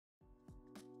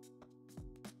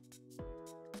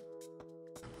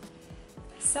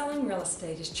Selling real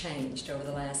estate has changed over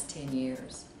the last 10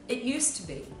 years. It used to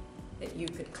be that you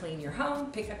could clean your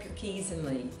home, pick up your keys, and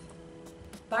leave.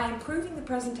 By improving the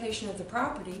presentation of the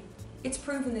property, it's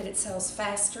proven that it sells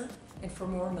faster and for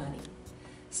more money.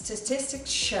 Statistics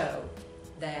show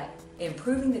that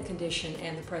improving the condition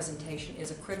and the presentation is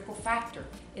a critical factor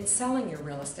in selling your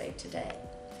real estate today.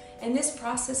 And this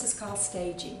process is called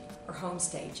staging or home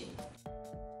staging.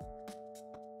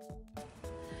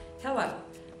 Hello,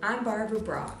 I'm Barbara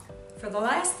Brock. For the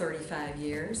last 35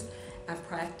 years, I've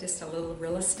practiced a little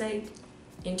real estate,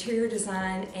 interior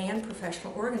design, and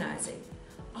professional organizing.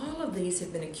 All of these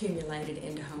have been accumulated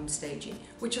into home staging,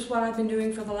 which is what I've been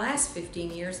doing for the last 15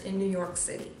 years in New York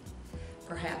City.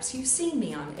 Perhaps you've seen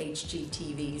me on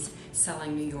HGTV's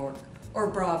Selling New York or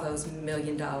Bravo's $1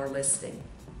 Million Listing.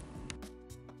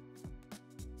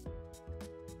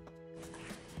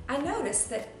 I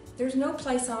noticed that there's no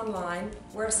place online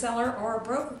where a seller or a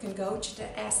broker can go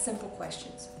to ask simple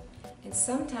questions. And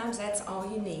sometimes that's all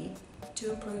you need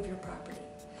to improve your property.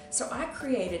 So I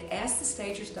created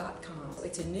AskTheStagers.com.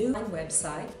 It's a new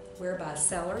website whereby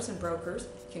sellers and brokers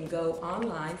can go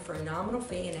online for a nominal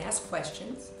fee and ask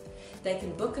questions. They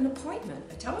can book an appointment,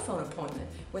 a telephone appointment,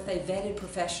 with a vetted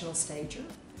professional stager,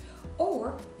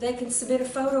 or they can submit a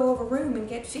photo of a room and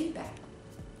get feedback.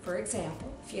 For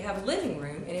example, if you have a living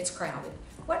room and it's crowded,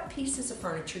 what pieces of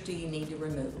furniture do you need to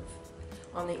remove?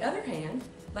 On the other hand,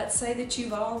 let's say that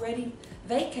you've already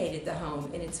vacated the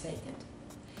home and it's vacant.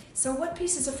 So what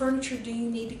pieces of furniture do you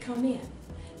need to come in?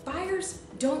 Buyers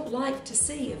don't like to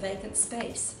see a vacant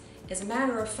space. As a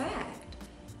matter of fact,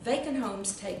 vacant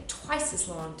homes take twice as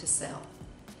long to sell.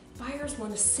 Buyers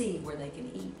want to see where they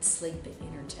can eat, sleep,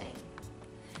 and entertain.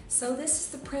 So this is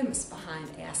the premise behind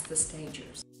Ask the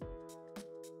Stagers.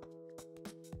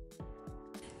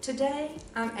 Today,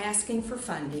 I'm asking for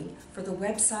funding for the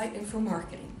website and for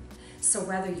marketing. So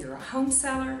whether you're a home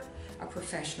seller, a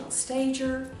professional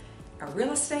stager, a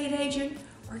real estate agent,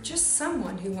 or just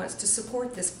someone who wants to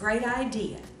support this great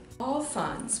idea, all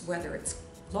funds, whether it's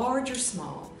large or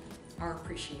small, are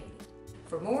appreciated.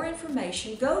 For more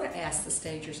information, go to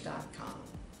AskTheStagers.com.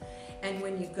 And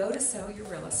when you go to sell your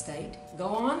real estate, go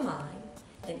online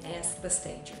and ask the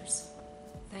stagers.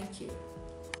 Thank you.